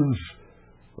houses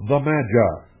the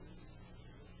Magi.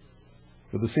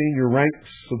 For the senior ranks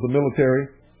of the military,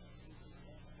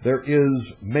 there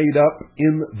is made up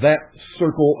in that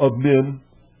circle of men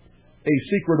a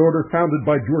secret order founded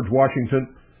by George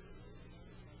Washington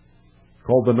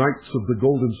called the Knights of the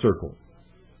Golden Circle.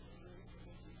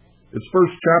 Its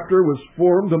first chapter was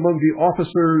formed among the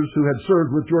officers who had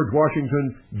served with George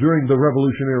Washington during the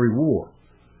Revolutionary War.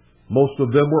 Most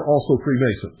of them were also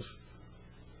Freemasons.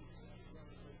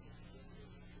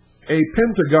 A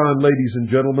pentagon, ladies and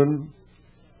gentlemen,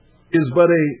 is but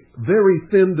a very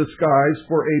thin disguise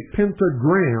for a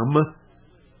pentagram.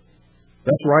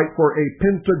 That's right, for a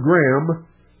pentagram.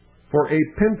 For a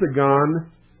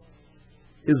pentagon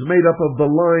is made up of the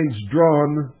lines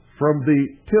drawn from the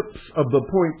tips of the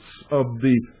points of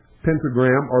the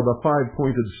pentagram, or the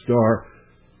five-pointed star,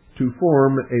 to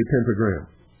form a pentagram.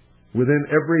 Within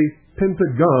every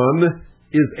pentagon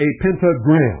is a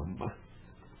pentagram.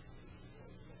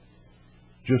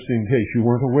 Just in case you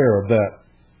weren't aware of that.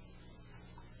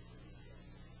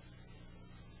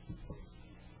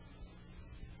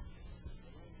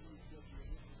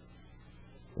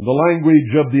 In the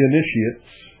language of the initiates,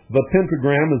 the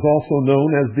pentagram is also known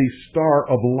as the Star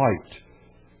of Light,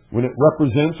 when it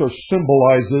represents or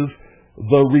symbolizes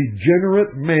the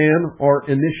regenerate man or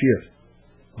initiate.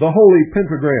 The Holy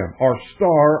Pentagram, or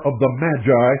Star of the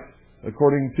Magi,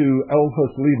 according to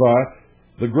Eliphas Levi,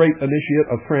 the great initiate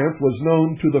of France, was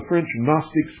known to the French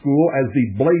Gnostic school as the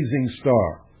Blazing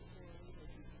Star.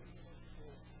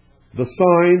 The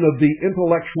sign of the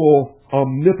intellectual,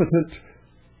 omnipotent,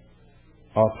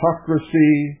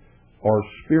 autocracy, or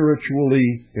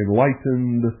spiritually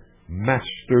enlightened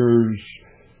masters,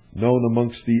 known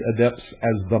amongst the adepts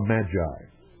as the Magi.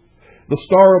 The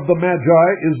Star of the Magi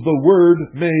is the Word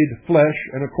made flesh,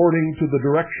 and according to the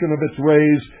direction of its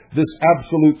rays, this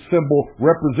absolute symbol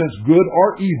represents good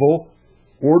or evil,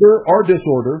 order or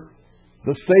disorder,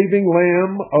 the saving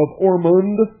Lamb of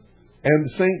Ormond,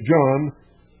 and St. John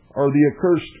are the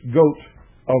accursed goat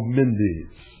of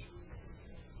Mendes.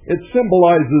 It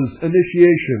symbolizes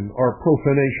initiation or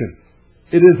profanation.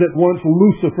 It is at once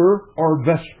Lucifer or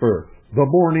Vesper, the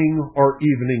morning or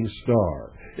evening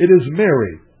star. It is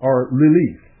Mary or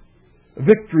Lilith,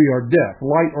 victory or death,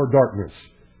 light or darkness.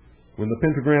 When the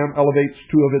pentagram elevates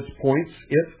two of its points,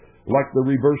 it, like the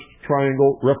reversed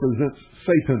triangle, represents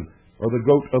Satan or the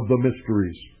goat of the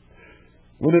mysteries.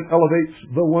 When it elevates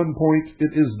the one point,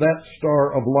 it is that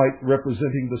star of light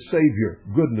representing the Savior,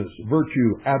 goodness, virtue,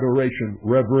 adoration,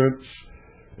 reverence.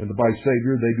 And by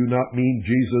Savior, they do not mean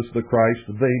Jesus the Christ.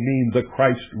 They mean the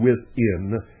Christ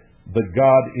within, the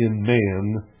God in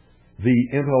man, the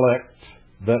intellect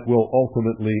that will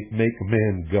ultimately make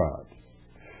man God.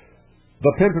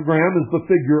 The pentagram is the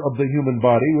figure of the human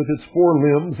body with its four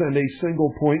limbs and a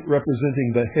single point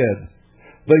representing the head.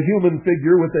 The human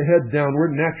figure with the head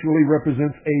downward naturally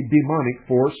represents a demonic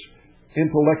force,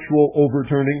 intellectual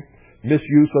overturning,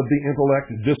 misuse of the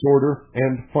intellect, disorder,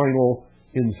 and final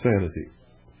insanity.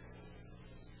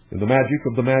 In the magic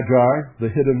of the Magi, the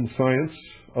hidden science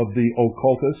of the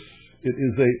occultists, it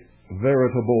is a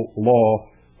veritable law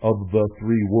of the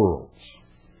three worlds.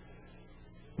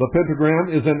 The pentagram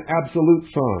is an absolute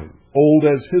sign, old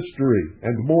as history,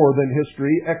 and more than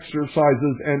history,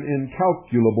 exercises an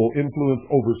incalculable influence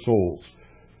over souls.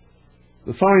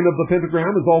 The sign of the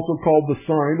pentagram is also called the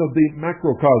sign of the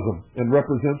macrocosm, and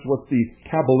represents what the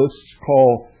Kabbalists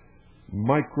call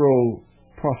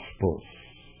microprospos.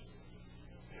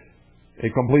 A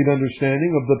complete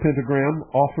understanding of the pentagram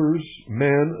offers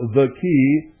man the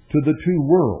key to the two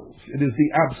worlds. It is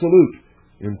the absolute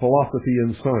in philosophy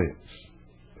and science.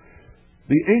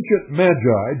 The ancient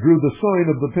Magi drew the sign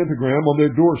of the pentagram on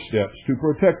their doorsteps to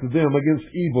protect them against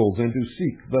evils and to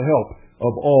seek the help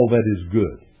of all that is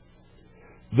good.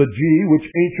 The G,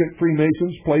 which ancient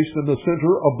Freemasons placed in the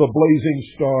center of the blazing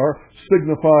star,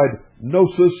 signified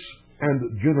gnosis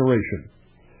and generation.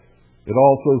 It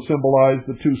also symbolized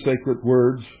the two sacred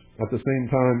words, at the same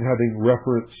time having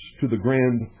reference to the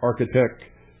grand architect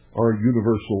or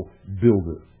universal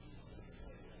builder.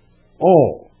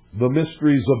 All the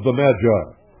mysteries of the Magi,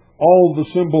 all the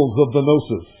symbols of the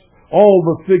gnosis, all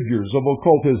the figures of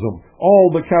occultism, all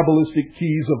the Kabbalistic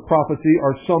keys of prophecy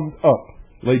are summed up,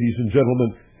 ladies and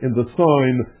gentlemen, in the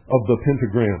sign of the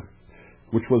pentagram,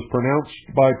 which was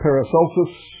pronounced by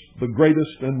Paracelsus the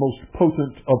greatest and most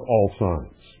potent of all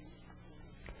signs.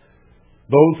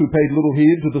 Those who paid little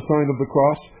heed to the sign of the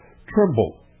cross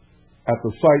trembled at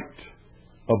the sight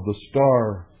of the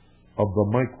star of the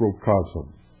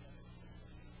microcosm.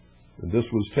 And this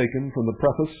was taken from the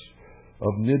preface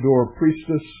of Nidor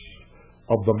Priestess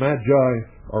of the Magi,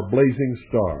 or Blazing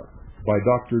Star, by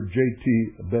Dr. J.T.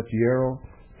 Bettiero,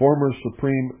 former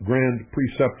Supreme Grand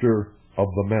Preceptor of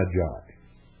the Magi.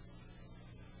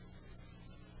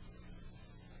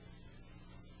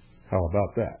 How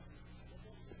about that?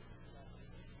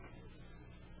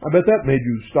 I bet that made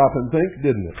you stop and think,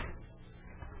 didn't it?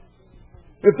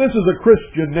 If this is a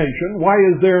Christian nation, why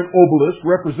is there an obelisk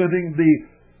representing the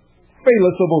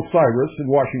Phallus of Osiris in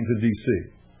Washington, D.C.?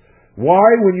 Why,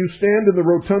 when you stand in the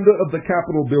rotunda of the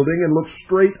Capitol building and look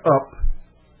straight up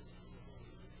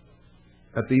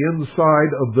at the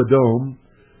inside of the dome,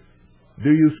 do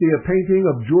you see a painting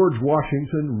of George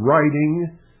Washington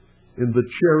riding in the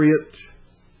chariot,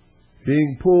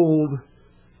 being pulled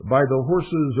by the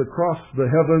horses across the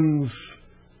heavens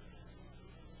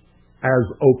as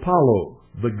Apollo,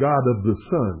 the god of the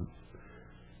sun?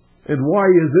 And why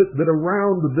is it that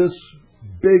around this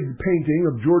big painting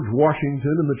of George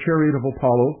Washington in the chariot of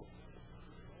Apollo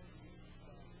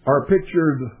are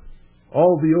pictured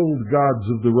all the old gods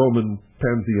of the Roman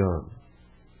pantheon?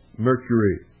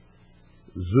 Mercury,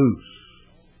 Zeus,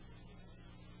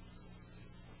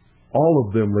 all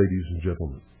of them, ladies and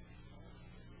gentlemen.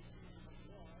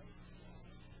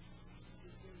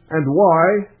 And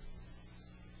why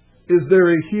is there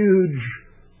a huge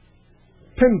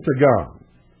pentagon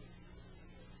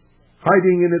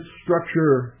hiding in its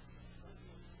structure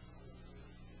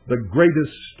the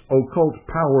greatest occult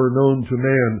power known to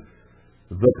man,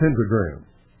 the pentagram?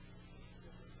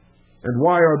 And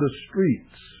why are the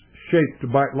streets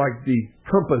shaped like the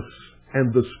compass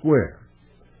and the square?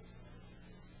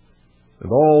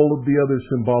 And all of the other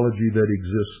symbology that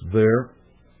exists there.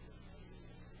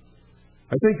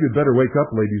 I think you'd better wake up,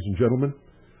 ladies and gentlemen.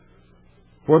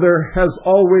 For there has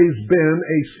always been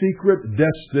a secret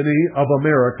destiny of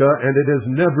America, and it has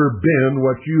never been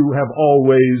what you have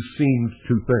always seemed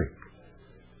to think.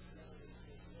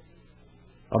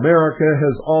 America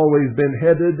has always been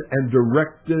headed and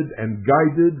directed and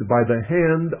guided by the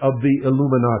hand of the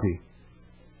Illuminati.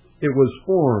 It was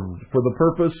formed for the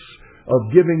purpose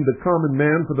of giving the common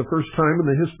man, for the first time in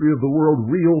the history of the world,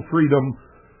 real freedom.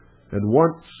 And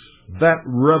once that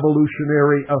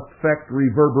revolutionary effect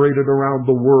reverberated around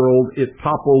the world, it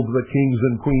toppled the kings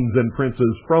and queens and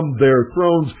princes from their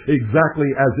thrones exactly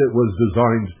as it was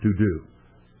designed to do.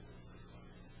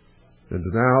 And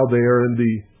now they are in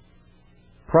the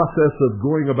process of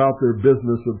going about their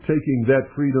business of taking that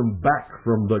freedom back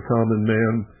from the common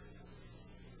man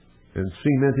and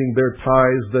cementing their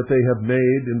ties that they have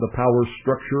made in the power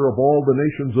structure of all the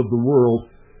nations of the world,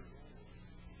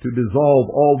 to dissolve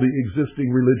all the existing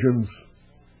religions,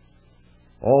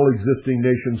 all existing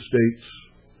nation states,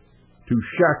 to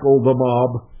shackle the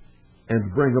mob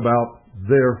and bring about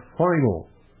their final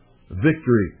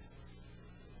victory,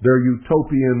 their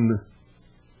utopian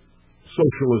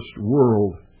socialist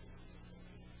world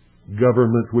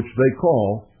government, which they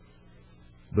call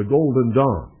the Golden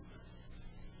Dawn,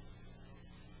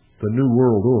 the New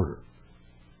World Order,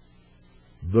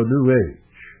 the New Age.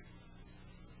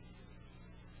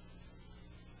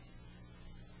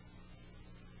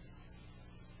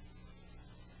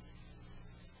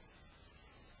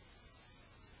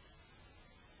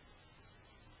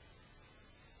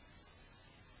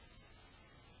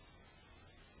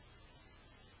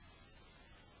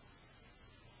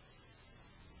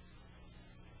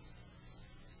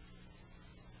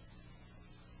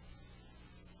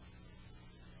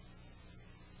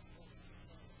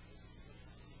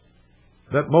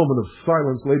 That moment of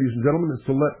silence, ladies and gentlemen, is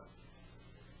to let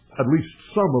at least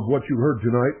some of what you heard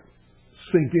tonight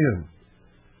sink in.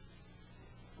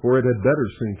 For it had better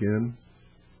sink in,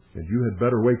 and you had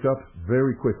better wake up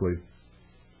very quickly.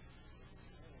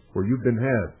 For you've been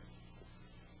had.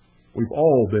 We've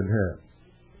all been had.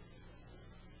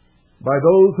 By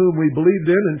those whom we believed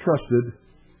in and trusted,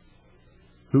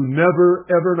 who never,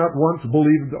 ever, not once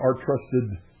believed or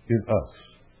trusted in us.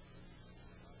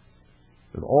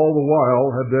 And all the while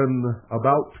have been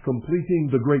about completing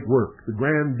the great work, the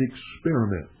grand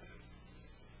experiment.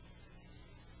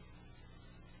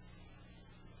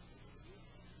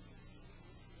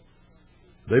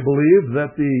 They believe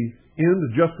that the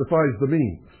end justifies the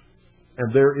means,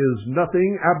 and there is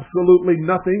nothing, absolutely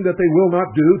nothing, that they will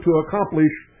not do to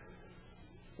accomplish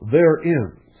their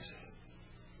ends.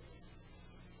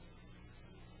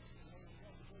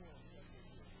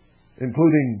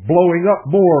 Including blowing up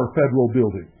more federal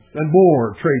buildings and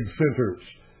more trade centers,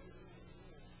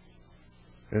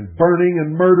 and burning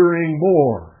and murdering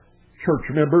more church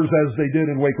members as they did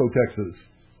in Waco, Texas.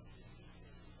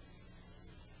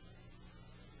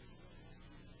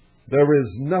 There is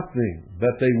nothing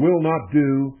that they will not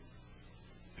do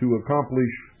to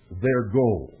accomplish their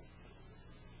goal,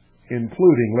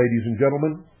 including, ladies and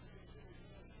gentlemen,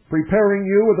 preparing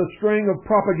you with a string of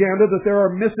propaganda that there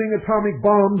are missing atomic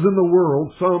bombs in the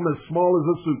world, some as small as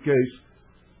a suitcase.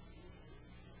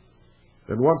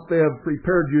 And once they have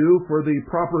prepared you for the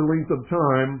proper length of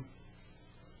time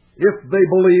if they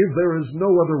believe there is no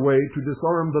other way to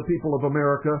disarm the people of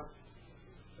America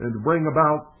and bring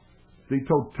about the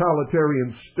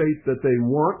totalitarian state that they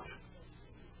want,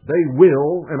 they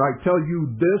will, and I tell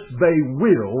you this, they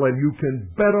will, and you can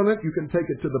bet on it, you can take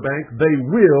it to the bank, they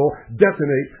will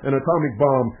detonate an atomic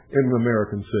bomb in an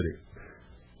American city.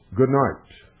 Good night.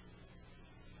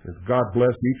 And God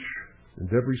bless each and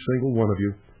every single one of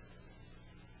you.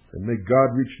 And may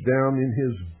God reach down in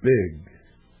His big,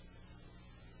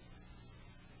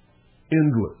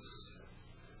 endless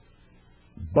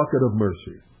bucket of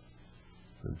mercy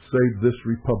and save this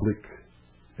republic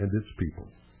and its people.